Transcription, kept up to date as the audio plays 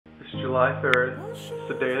July 3rd. It's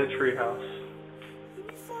the day of the treehouse.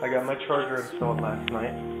 I got my charger installed last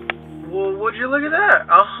night. Well, would you look at that?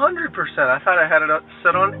 100%. I thought I had it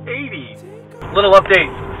set on 80. Little update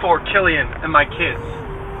for Killian and my kids.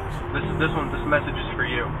 This message is for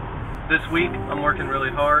you. This week, I'm working really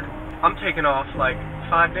hard. I'm taking off like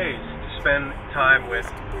 5 days to spend time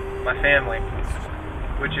with my family,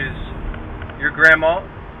 which is your grandma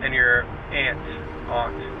and your aunt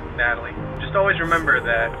Natalie. Just always remember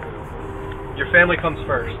that your family comes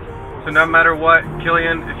first. So no matter what,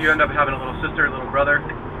 Killian, if you end up having a little sister, a little brother,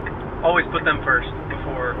 always put them first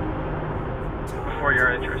before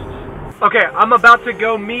your interests. Okay, I'm about to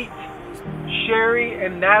go meet Sherry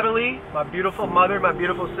and Natalie, my beautiful mother, my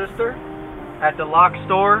beautiful sister, at the lock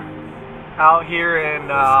store out here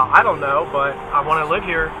in, I don't know, but I want to live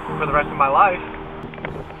here for the rest of my life.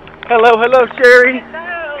 Hello, hello, Sherry. Hello.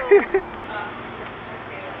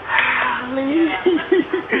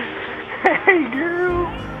 Hey, girl.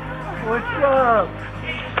 What's up?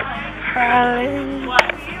 Hallie.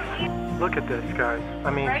 Look at this, guys.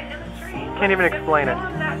 I mean, right in the tree. Can't even explain it.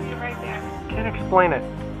 That view right there. Can't explain it.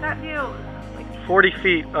 That view. 40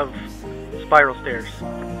 feet of spiral stairs.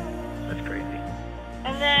 That's crazy.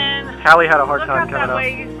 And then Hallie had a hard time coming up.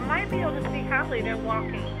 Way, you might be able to see Hallie. They're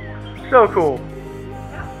walking. So cool.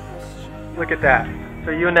 Look at that.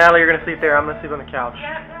 So you and Natalie are gonna sleep there. I'm gonna sleep on the couch.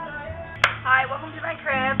 Yeah. Hi, welcome to my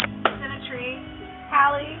crib. It's in a tree.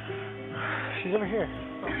 Hallie. She's over here.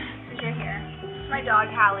 She's right here. This is my dog,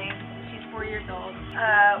 Hallie. She's 4 years old.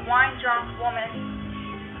 Wine drunk woman.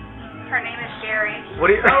 Her name is Sherry. What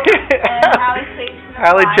do you? And Hallie chases the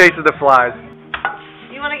flies. Hallie chases the flies.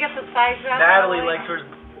 You want to get the size of that? Natalie likes hers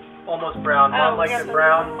almost brown. Mom likes it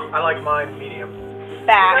brown. I like mine medium.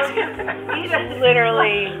 Fact. You just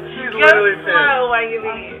literally. She's literally pissed. Why you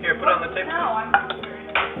mean? Here, put on the tape. No, I'm.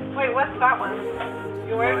 Wait, what's that one?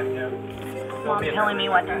 Yours? Yeah. Mom's telling me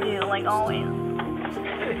what to do, like always.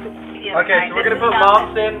 Okay, so we're gonna put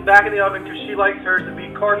Mom's in back in the oven because she likes hers to be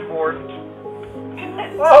cardboard.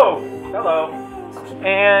 Whoa! Hello.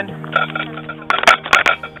 And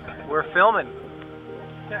we're filming.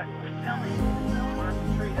 Yeah, filming.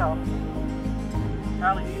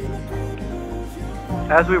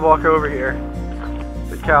 As we walk over here,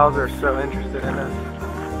 the cows are so interested in us.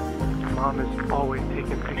 Mom is always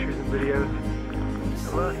taking pictures and videos.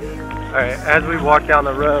 Alright, as we walk down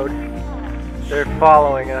the road, they're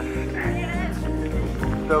following us.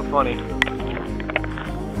 So funny.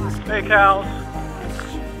 Hey cows!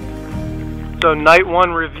 So night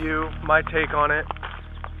one review, my take on it.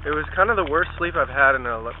 It was kind of the worst sleep I've had in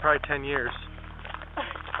probably 10 years.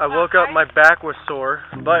 I woke up, my back was sore,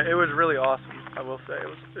 but it was really awesome, I will say.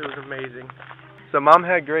 It was amazing. So Mom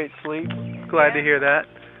had great sleep. Glad to hear that.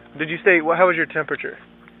 Did you say, how was your temperature?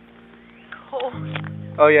 Cold.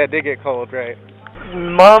 Oh yeah, it did get cold, right?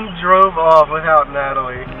 Mom drove off without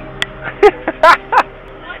Natalie.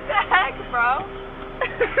 What the heck, bro?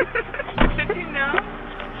 Did you know?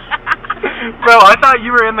 Bro, I thought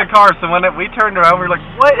you were in the car, so when we turned around, we were like,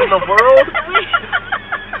 what in the world?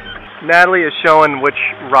 Natalie is showing which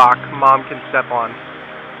rock Mom can step on.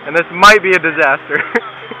 And this might be a disaster.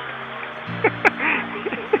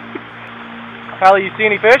 Hallie, you see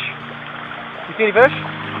any fish? You see any fish?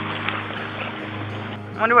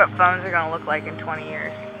 I wonder what phones are going to look like in 20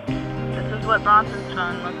 years. This is what Bronson's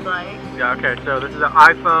phone looks like. Yeah, okay, so this is an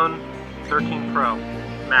iPhone 13 Pro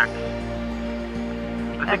Max.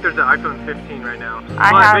 I think there's an iPhone 15 right now.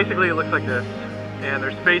 Basically, it looks like this. And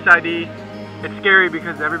there's Face ID. It's scary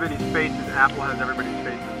because everybody's faces, Apple has everybody's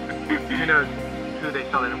faces. Who knows who they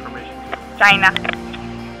sell that information to? China.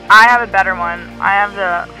 I have a better one. I have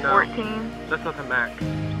the 14. That's not the Max.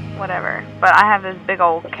 Whatever. But I have this big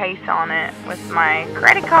old case on it with my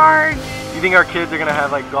credit card. You think our kids are going to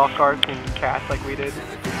have like golf carts and cash like we did?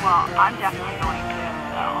 Well, I'm definitely going to,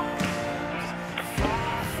 so.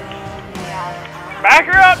 Yeah. Back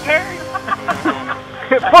her up, Terry!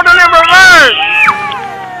 Put it in reverse!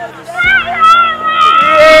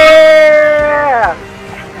 Yeah!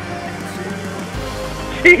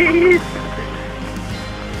 Jeez!